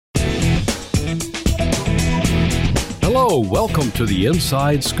Hello, welcome to the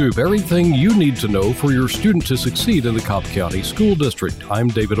Inside Scoop, everything you need to know for your student to succeed in the Cobb County School District. I'm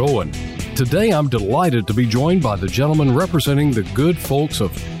David Owen. Today, I'm delighted to be joined by the gentleman representing the good folks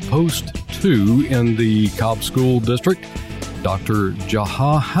of Post 2 in the Cobb School District, Dr.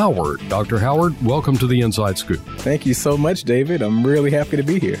 Jaha Howard. Dr. Howard, welcome to the Inside Scoop. Thank you so much, David. I'm really happy to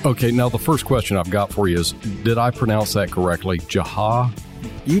be here. Okay, now the first question I've got for you is, did I pronounce that correctly? Jaha?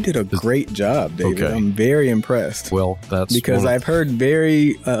 You did a great job, David. Okay. I'm very impressed. Well, that's because I've heard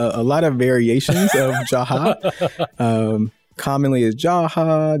a lot of variations of Jaha. Commonly is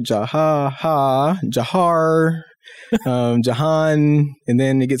Jaha, Jaha, Ha, Jahar, Jahan, and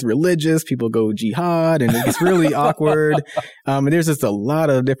then it gets religious. People go jihad, and it gets really awkward. And there's just a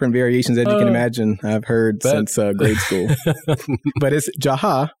lot of different variations that you can imagine I've heard since grade school. But it's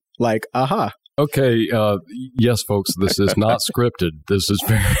Jaha, like aha. Okay, yes, folks, this is not scripted. This is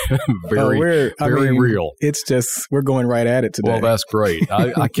very real. It's just, we're going right at it today. Well, that's great.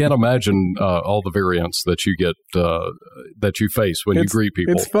 I can't imagine all the variants that you get, that you face when you greet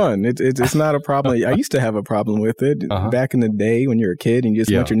people. It's fun. It's not a problem. I used to have a problem with it back in the day when you're a kid and you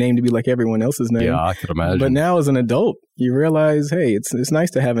just want your name to be like everyone else's name. Yeah, I could imagine. But now as an adult, you realize, hey, it's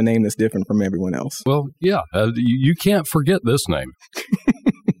nice to have a name that's different from everyone else. Well, yeah, you can't forget this name.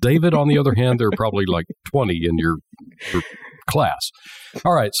 David, on the other hand, there are probably like 20 in your class.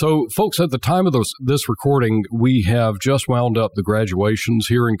 All right. So, folks, at the time of this recording, we have just wound up the graduations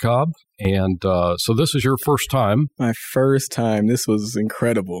here in Cobb. And so this is your first time. My first time. This was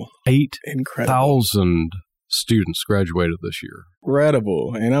incredible. 8,000 students graduated this year.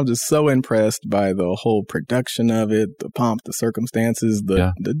 Incredible. And I'm just so impressed by the whole production of it, the pomp, the circumstances,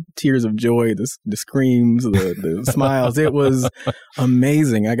 the tears of joy, the screams, the smiles. It was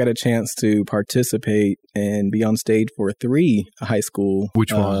amazing. I got a chance to participate and be on stage for 3 high school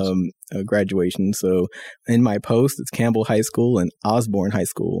graduations. So in my post, it's Campbell High School and Osborne High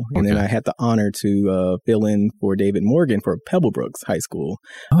School. And then I had the honor to fill in for David Morgan for Pebblebrooks High School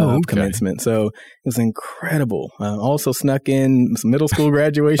commencement. So it was incredible. Also snuck in some middle school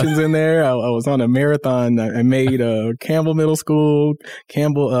graduations in there. I was on a marathon. I made Campbell Middle School,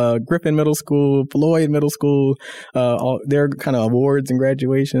 Griffin Middle School, Floyd Middle School, all their kind of awards and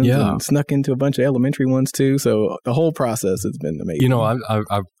graduations, and snuck into a bunch of elementary ones too. So the whole process has been amazing. You know,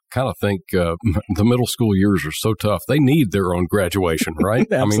 I kind of think the middle school years are so tough. They need their own graduation,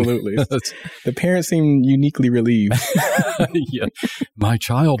 right? Absolutely. The parents seem uniquely relieved. Yeah, my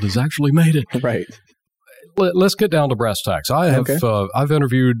child has actually made it. Right. Let's get down to brass tacks. I've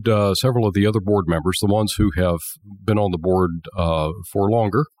interviewed several of the other board members, the ones who have been on the board for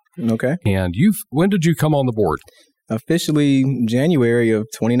longer. Okay. And when did you come on the board? Officially January of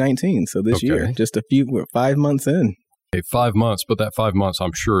 2019. So this year, just we're 5 months in. Okay, 5 months, but that 5 months,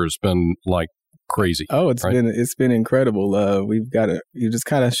 I'm sure, has been like crazy. Oh, it's been incredible. You just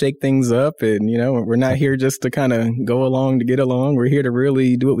kind of shake things up, and we're not here just to kind of go along to get along. We're here to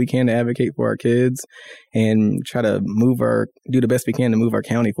really do what we can to advocate for our kids and try to do the best we can to move our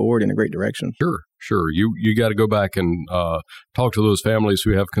county forward in a great direction. Sure. You got to go back and talk to those families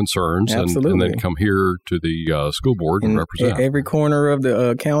who have concerns, and then come here to the school board and represent. Every corner of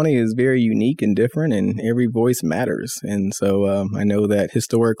the county is very unique and different, and every voice matters. And so I know that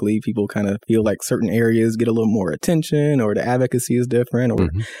historically people kind of feel like certain areas get a little more attention, or the advocacy is different.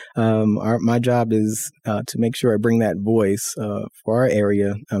 Or my job is to make sure I bring that voice for our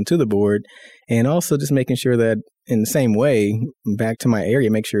area to the board, and also just making sure that, in the same way, back to my area,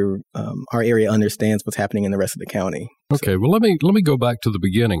 make sure our area understands what's happening in the rest of the county. Okay, well, let me go back to the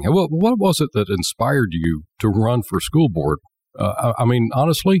beginning. What was it that inspired you to run for school board? I mean,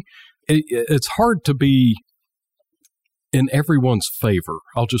 honestly, it's hard to be in everyone's favor.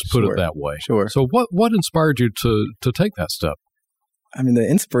 I'll just put it that way. Sure. So what inspired you to take that step? I mean, the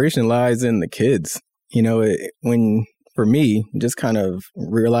inspiration lies in the kids. For me, just kind of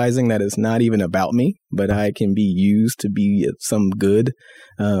realizing that it's not even about me, but I can be used to be some good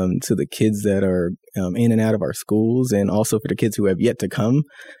to the kids that are in and out of our schools, and also for the kids who have yet to come.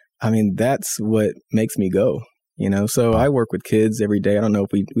 I mean, that's what makes me go. So I work with kids every day. I don't know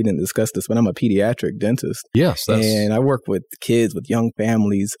if we didn't discuss this, but I'm a pediatric dentist. Yes. And I work with kids, with young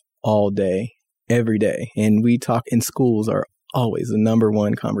families all day, every day. And we talk in schools are always the number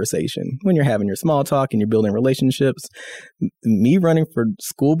one conversation. When you're having your small talk and you're building relationships, me running for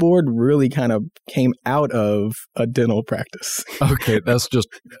school board really kind of came out of a dental practice. Okay, that's just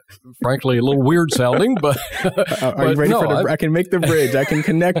frankly a little weird sounding, but are you ready I can make the bridge. I can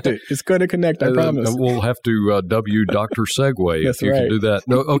connect it. It's going to connect, I promise. We'll have to W Dr. Segway if you can do that.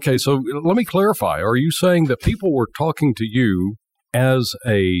 No, okay, so let me clarify. Are you saying that people were talking to you as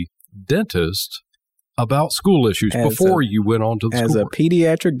a dentist about school issues before you went on to the school board. As a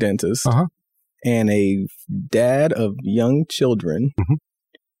pediatric dentist and a dad of young children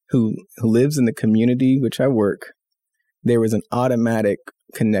who lives in the community which I work, there was an automatic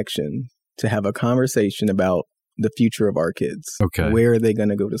connection to have a conversation about the future of our kids. Okay. Where are they going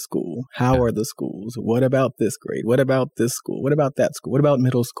to go to school? How are the schools? What about this grade? What about this school? What about that school? What about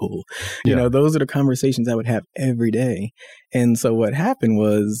middle school? You know, those are the conversations I would have every day. And so what happened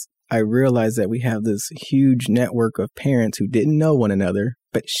was I realized that we have this huge network of parents who didn't know one another,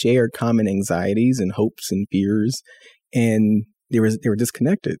 but shared common anxieties and hopes and fears. And they were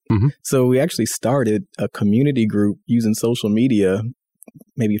disconnected. So we actually started a community group using social media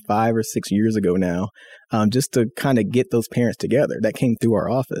maybe 5 or 6 years ago now, just to kind of get those parents together. That came through our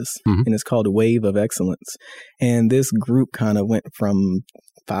office, and it's called Wave of Excellence. And this group kind of went from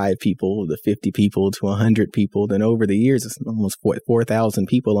 5 people to 50 people to 100 people. Then over the years, it's almost 4,000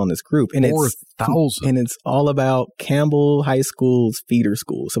 people on this group. And 4,000. And it's all about Campbell High School's feeder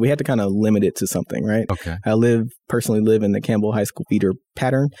school. So we had to kind of limit it to something, right? Okay. I personally live in the Campbell High School feeder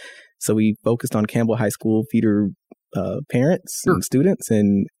pattern. So we focused on Campbell High School feeder parents and students,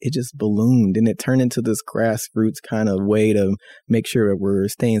 and it just ballooned, and it turned into this grassroots kind of way to make sure that we're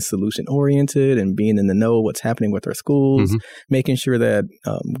staying solution oriented and being in the know of what's happening with our schools, making sure that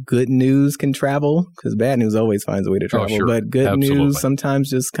good news can travel, because bad news always finds a way to travel, but good news sometimes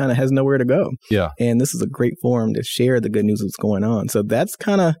just kind of has nowhere to go. Yeah. And this is a great forum to share the good news that's going on. So that's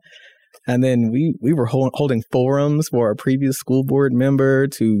kind of. And then we were holding forums for our previous school board member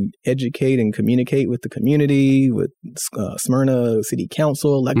to educate and communicate with the community, with Smyrna City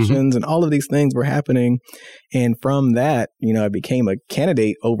Council elections, and all of these things were happening. And from that, you know, I became a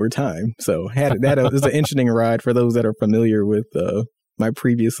candidate over time. So it was an interesting ride for those that are familiar with my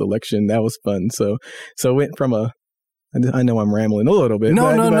previous election. That was fun. So it went from I know I'm rambling a little bit.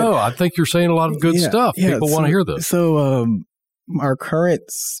 No. I think you're saying a lot of good stuff. People want to hear this. So our current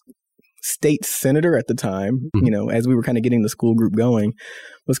state senator at the time, you know, as we were kind of getting the school group going,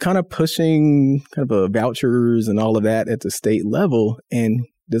 was kind of pushing kind of vouchers and all of that at the state level. And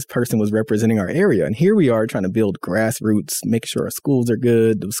this person was representing our area. And here we are trying to build grassroots, make sure our schools are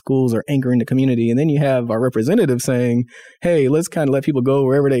good. The schools are anchoring the community. And then you have our representative saying, hey, let's kind of let people go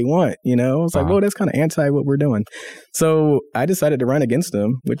wherever they want. You know, it's like, well, that's kind of anti what we're doing. So I decided to run against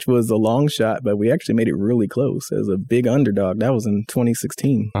him, which was a long shot, but we actually made it really close as a big underdog. That was in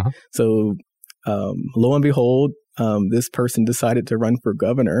 2016. So lo and behold, this person decided to run for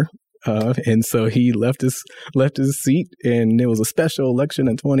governor. And so he left his seat, and there was a special election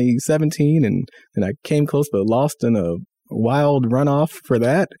in 2017, and I came close but lost in a wild runoff for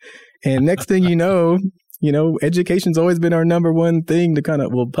that. And next thing you know, education's always been our number one thing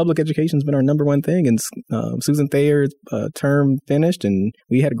public education's been our number one thing. And Susan Thayer's term finished, and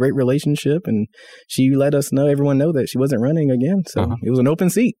we had a great relationship, and she let everyone know that she wasn't running again. So it was an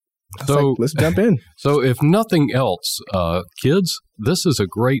open seat. So let's jump in. So if nothing else, kids, this is a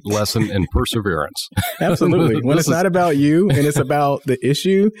great lesson in perseverance. Absolutely. When it's not about you and it's about the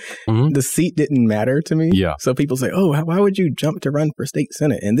issue, the seat didn't matter to me. Yeah. So people say, oh, why would you jump to run for state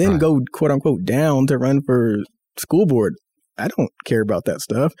senate and then go, quote unquote, down to run for school board? I don't care about that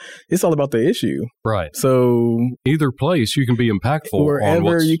stuff. It's all about the issue. Right. So either place you can be impactful.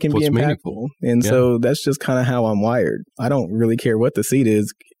 Wherever you can be impactful. Meaningful. And so that's just kind of how I'm wired. I don't really care what the seat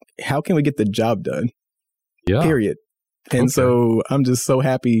is. How can we get the job done? Yeah. Period. And so I'm just so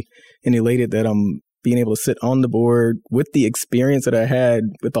happy and elated that I'm being able to sit on the board with the experience that I had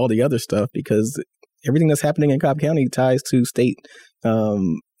with all the other stuff, because everything that's happening in Cobb County ties to state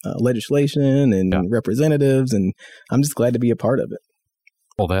legislation and representatives, and I'm just glad to be a part of it.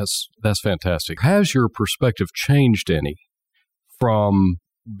 Well, that's fantastic. Has your perspective changed any from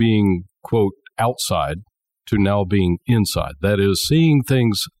being, quote, outside to now being inside? That is, seeing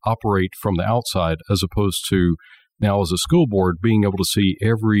things operate from the outside as opposed to now as a school board being able to see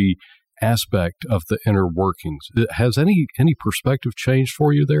every aspect of the inner workings. Has any perspective changed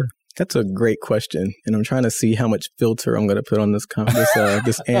for you there? That's a great question, and I'm trying to see how much filter I'm going to put on this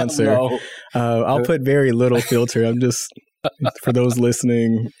answer. I'll put very little filter. I'm just, for those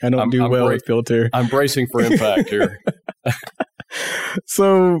listening, I don't do well with filter. I'm bracing for impact here.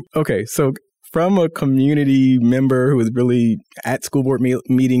 So from a community member who is really at school board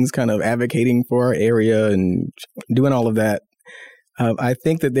meetings, kind of advocating for our area and doing all of that, I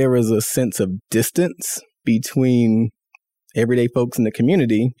think that there was a sense of distance between everyday folks in the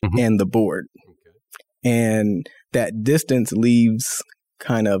community and the board. And that distance leaves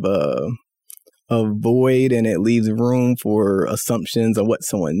kind of a void, and it leaves room for assumptions on what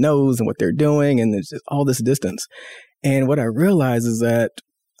someone knows and what they're doing. And there's just all this distance. And what I realize is that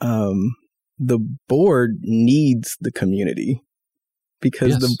the board needs the community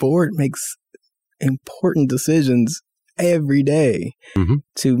because the board makes important decisions every day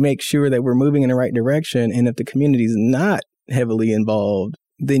to make sure that we're moving in the right direction. And if the community is not heavily involved,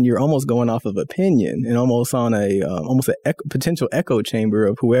 then you're almost going off of opinion and almost on a potential echo chamber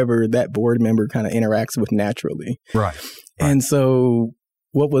of whoever that board member kind of interacts with naturally. Right. And so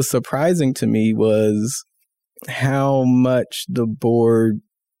what was surprising to me was how much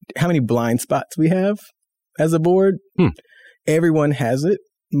how many blind spots we have as a board. Everyone has it,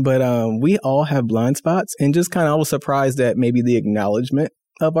 but we all have blind spots, and just kind of I was surprised at maybe the acknowledgement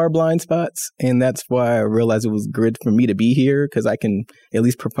of our blind spots. And that's why I realized it was good for me to be here, because I can at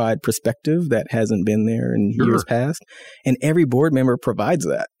least provide perspective that hasn't been there in years past. And every board member provides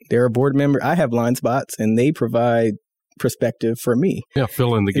that. They're a board member. I have blind spots and they provide perspective for me. Yeah,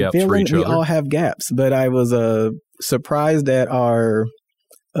 fill in the gaps for each other. We all have gaps, but I was surprised at our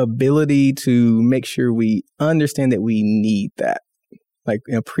ability to make sure we understand that we need that. Like,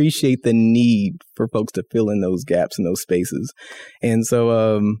 appreciate the need for folks to fill in those gaps and those spaces. And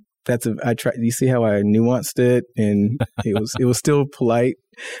so I tried. You see how I nuanced it, and it was still polite.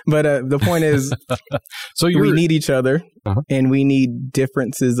 But the point is, we need each other, and we need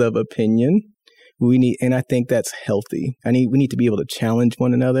differences of opinion. And I think that's healthy. We need to be able to challenge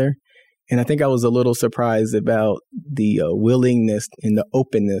one another. And I think I was a little surprised about the willingness and the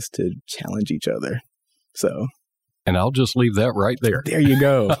openness to challenge each other. So. And I'll just leave that right there. There you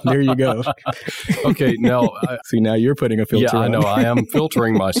go. There you go. Okay, now... See, now you're putting a filter on. Yeah, I know. I am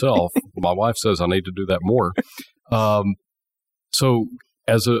filtering myself. My wife says I need to do that more. So,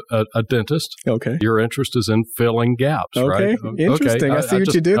 as a dentist, your interest is in filling gaps, right? Interesting. I see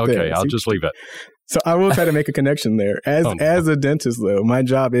what you did there. Okay, I'll just leave it. So I will try to make a connection there. As a dentist, though, my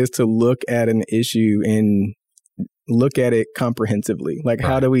job is to look at an issue and look at it comprehensively. Like,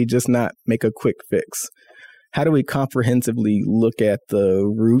 how do we just not make a quick fix? How do we comprehensively look at the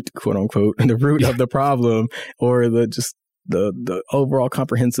root, quote unquote, the root of the problem, or the overall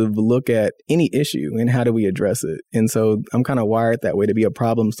comprehensive look at any issue, and how do we address it? And so I'm kind of wired that way, to be a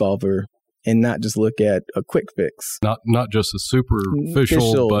problem solver and not just look at a quick fix. Not just a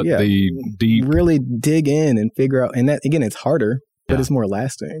superficial, but the deep. Really dig in and figure out. And that, again, it's harder, but it's more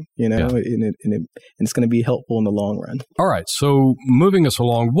lasting, and it's going to be helpful in the long run. All right. So moving us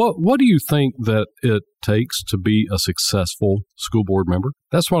along, what do you think that it takes to be a successful school board member?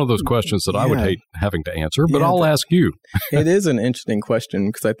 That's one of those questions that I would hate having to answer, but I'll ask you. It is an interesting question,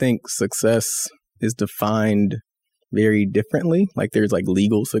 because I think success is defined very differently. Like, there's like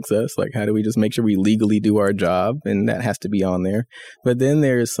legal success. Like, how do we just make sure we legally do our job? And that has to be on there. But then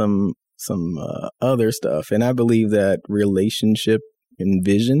there's some other stuff. And I believe that relationship and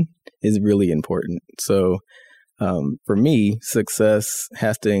vision is really important. So for me, success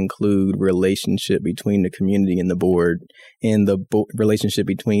has to include relationship between the community and the board, and the relationship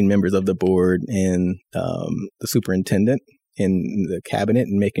between members of the board and the superintendent and the cabinet,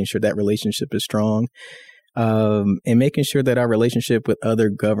 and making sure that relationship is strong. And making sure that our relationship with other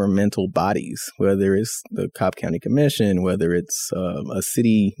governmental bodies, whether it's the Cobb County Commission, whether it's a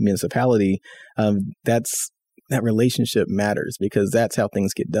city municipality, that relationship matters, because that's how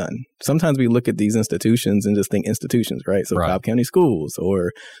things get done. Sometimes we look at these institutions and just think institutions, right? So Cobb County Schools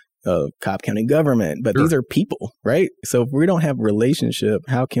or Cobb County government, but these are people, right? So if we don't have relationship,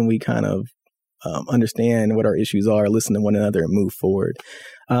 how can we kind of understand what our issues are, listen to one another, and move forward?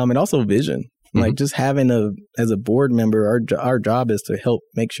 And also vision. Like, just having as a board member, our job is to help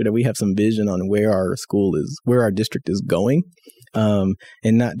make sure that we have some vision on where our school is, where our district is going, and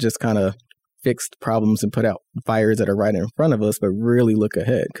not just kind of fix problems and put out fires that are right in front of us, but really look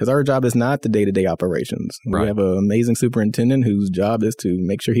ahead. Because our job is not the day-to-day operations. We have an amazing superintendent whose job is to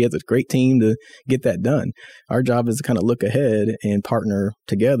make sure he has a great team to get that done. Our job is to kind of look ahead and partner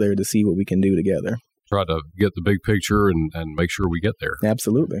together to see what we can do together. Try to get the big picture and make sure we get there.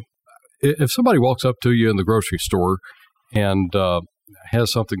 Absolutely. If somebody walks up to you in the grocery store and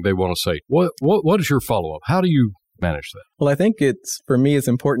has something they want to say, what is your follow-up? How do you manage that? Well, I think for me, it's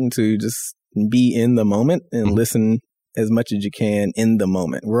important to just be in the moment and listen as much as you can in the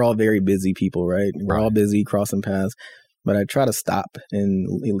moment. We're all very busy people, right? We're all busy crossing paths, but I try to stop and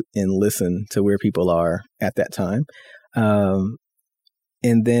listen to where people are at that time.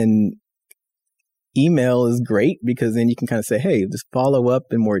 And then email is great, because then you can kind of say, hey, just follow up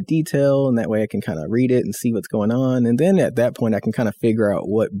in more detail. And that way I can kind of read it and see what's going on. And then at that point, I can kind of figure out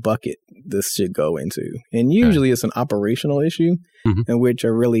what bucket this should go into. And usually it's an operational issue in which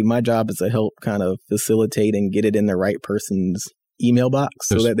my job is to help kind of facilitate and get it in the right person's email box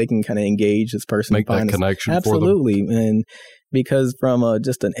so that they can kind of engage this person. Make that connection absolutely. for them. because from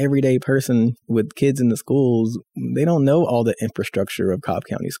just an everyday person with kids in the schools, they don't know all the infrastructure of Cobb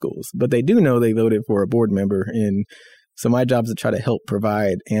County schools, but they do know they voted for a board member. And so my job is to try to help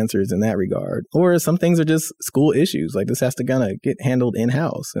provide answers in that regard. Or some things are just school issues. Like this has to kind of get handled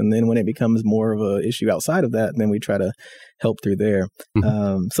in-house. And then when it becomes more of an issue outside of that, then we try to help through there.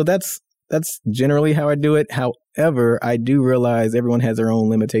 So that's generally how I do it. However, I do realize everyone has their own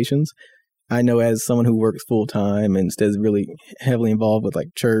limitations. I know as someone who works full time and stays really heavily involved with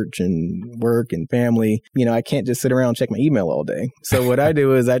like church and work and family, I can't just sit around and check my email all day. So what I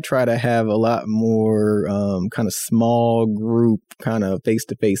do is I try to have a lot more kind of small group kind of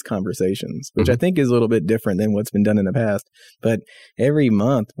face-to-face conversations, which I think is a little bit different than what's been done in the past. But every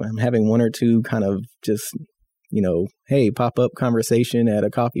month I'm having one or two kind of just hey, pop-up conversation at a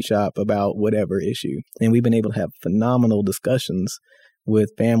coffee shop about whatever issue. And we've been able to have phenomenal discussions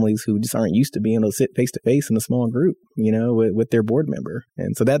with families who just aren't used to being able to sit face-to-face in a small group, with their board member.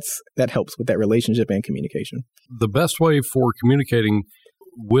 And so that helps with that relationship and communication. The best way for communicating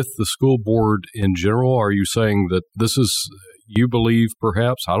with the school board in general, are you saying that this is, you believe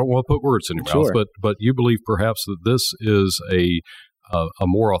perhaps, I don't want to put words in your mouth, but you believe perhaps that this is a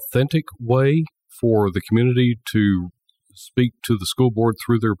more authentic way for the community to speak to the school board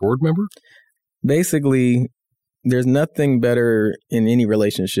through their board member? Basically, there's nothing better in any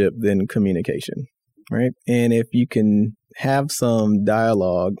relationship than communication, right? And if you can have some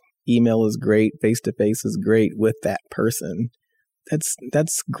dialogue, email is great, face-to-face is great with that person.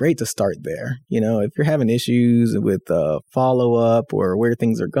 That's great to start there. If you're having issues with follow-up or where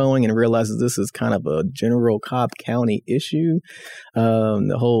things are going and realizes this is kind of a general Cobb County issue,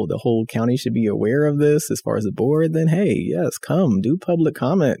 the whole county should be aware of this as far as the board, then hey, yes, come do public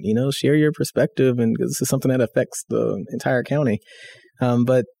comment, share your perspective, and this is something that affects the entire county.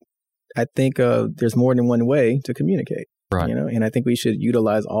 But I think there's more than one way to communicate, right? And I think we should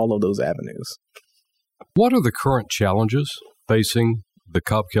utilize all of those avenues. What are the current challenges facing the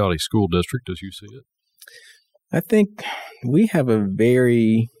Cobb County School District as you see it? I think we have a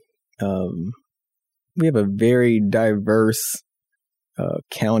very diverse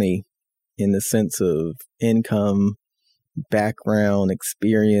county in the sense of income, background,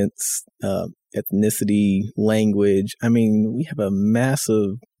 experience, ethnicity, language. I mean, we have a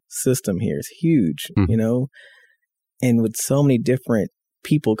massive system here. It's huge, and with so many different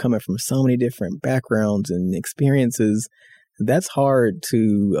people coming from so many different backgrounds and experiences, that's hard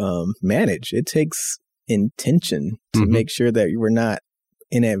to manage. It takes intention to make sure that we're not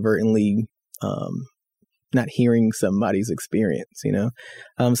inadvertently not hearing somebody's experience,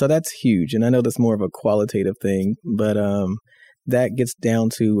 So that's huge. And I know that's more of a qualitative thing, but that gets down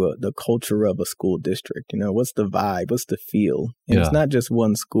to the culture of a school district. What's the vibe? What's the feel? And It's not just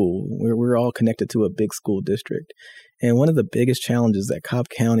one school. We're all connected to a big school district. And one of the biggest challenges that Cobb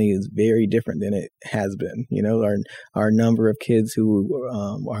County is very different than it has been. Our number of kids who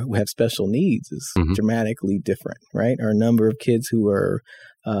have special needs is dramatically different, right? Our number of kids who are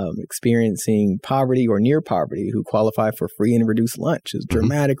experiencing poverty or near poverty who qualify for free and reduced lunch is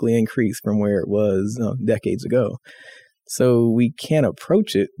dramatically increased from where it was decades ago. So we can't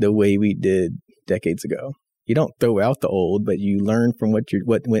approach it the way we did decades ago. You don't throw out the old, but you learn from what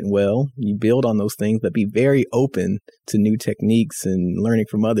went well. You build on those things, but be very open to new techniques and learning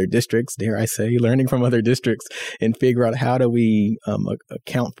from other districts, dare I say, learning from other districts, and figure out how do we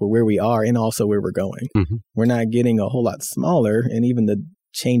account for where we are and also where we're going. We're not getting a whole lot smaller, and even the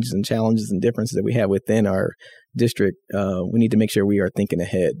changes and challenges and differences that we have within our district, we need to make sure we are thinking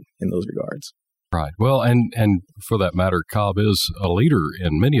ahead in those regards. Right. Well, and for that matter, Cobb is a leader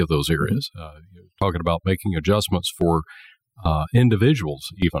in many of those areas. You're talking about making adjustments for individuals,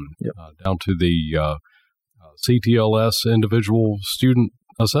 even down to the CTLS individual student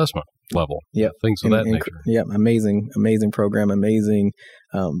assessment level. Things of that nature. Amazing program, amazing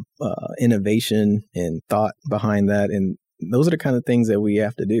innovation and thought behind that. And those are the kind of things that we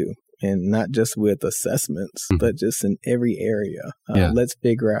have to do. And not just with assessments, but just in every area. Let's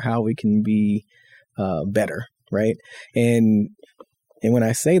figure out how we can be better, right? And when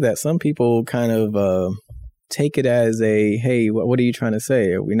I say that, some people kind of take it as a, hey, what are you trying to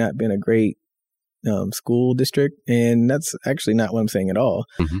say? Are we not been a great school district? And that's actually not what I'm saying at all.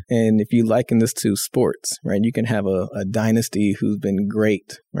 And if you liken this to sports, right, you can have a dynasty who's been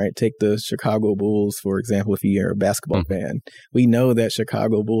great, right? Take the Chicago Bulls, for example, if you're a basketball fan. We know that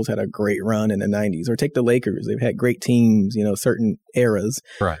Chicago Bulls had a great run in the 90s. Or take the Lakers. They've had great teams, certain eras.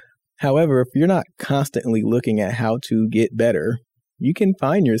 Right. However, if you're not constantly looking at how to get better, you can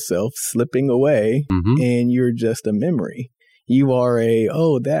find yourself slipping away and you're just a memory. You are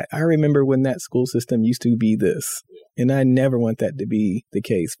I remember when that school system used to be this. And I never want that to be the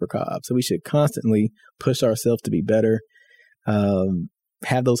case for Cobb. So we should constantly push ourselves to be better,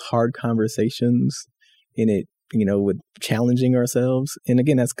 have those hard conversations in it, with challenging ourselves. And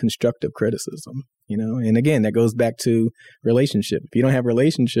again, that's constructive criticism, and again, that goes back to relationship. If you don't have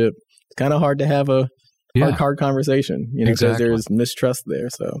relationship, it's kind of hard to have a hard conversation, because there's mistrust there.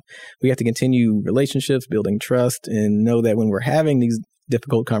 So we have to continue relationships, building trust, and know that when we're having these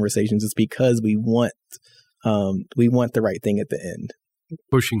difficult conversations, it's because we want the right thing at the end.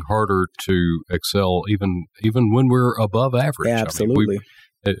 Pushing harder to excel, even when we're above average. Absolutely.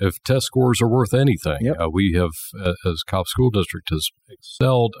 If test scores are worth anything, we have, as Cobb School District, has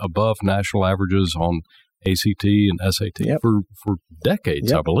excelled above national averages on ACT and SAT for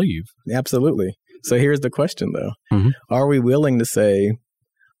decades, I believe. Absolutely. So here's the question, though. Mm-hmm. Are we willing to say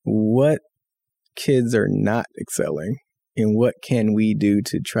what kids are not excelling and what can we do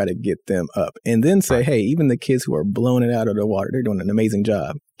to try to get them up? And then say, hey, even the kids who are blowing it out of the water, they're doing an amazing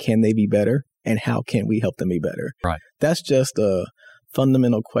job. Can they be better? And how can we help them be better? Right. That's just a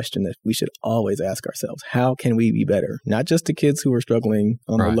fundamental question that we should always ask ourselves. How can we be better? Not just the kids who are struggling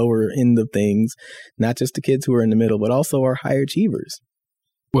on the lower end of things, not just the kids who are in the middle, but also our high achievers.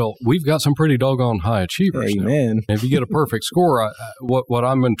 Well, we've got some pretty doggone high achievers. Amen. If you get a perfect score, what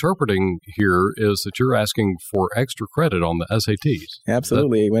I'm interpreting here is that you're asking for extra credit on the SATs.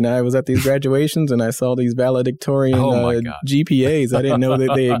 Absolutely. When I was at these graduations and I saw these valedictorian GPAs, I didn't know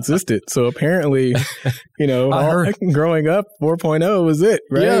that they existed. So apparently, growing up, 4.0 was it,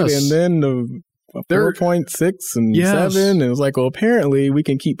 right? Yes. And then 4.6 and 7. And it was like, well, apparently we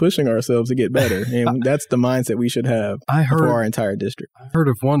can keep pushing ourselves to get better. And that's the mindset we should have for our entire district. I heard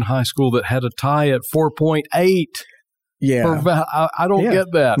of one high school that had a tie at 4.8. Yeah. I don't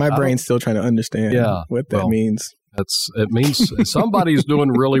get that. My brain's still trying to understand what that means. It means somebody's doing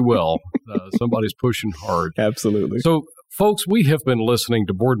really well. Somebody's pushing hard. Absolutely. So, folks, we have been listening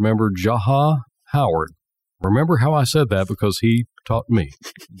to board member Jaha Howard. Remember how I said that because he taught me.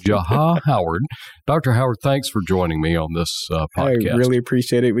 Jaha Howard. Dr. Howard, thanks for joining me on this podcast. I really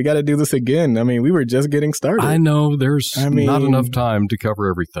appreciate it. We got to do this again. I mean, we were just getting started. I know there's not enough time to cover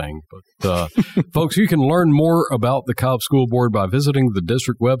everything. But folks, you can learn more about the Cobb School Board by visiting the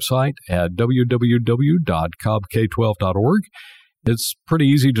district website at www.cobbk12.org. It's pretty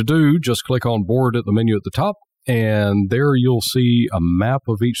easy to do. Just click on board at the menu at the top. And there you'll see a map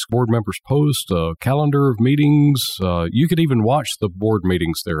of each board member's post, a calendar of meetings. You could even watch the board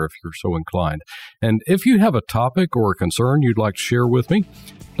meetings there if you're so inclined. And if you have a topic or a concern you'd like to share with me,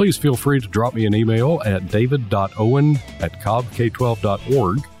 please feel free to drop me an email at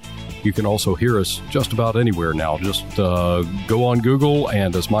david.owen@cobbk12.org. You can also hear us just about anywhere now. Just go on Google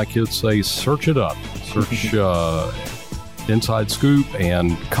and, as my kids say, search it up. Search Inside Scoop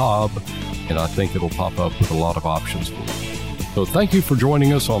and Cobb, and I think it'll pop up with a lot of options for you. So thank you for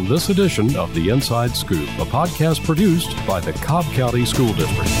joining us on this edition of the Inside Scoop, a podcast produced by the Cobb County School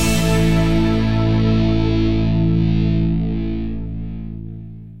District.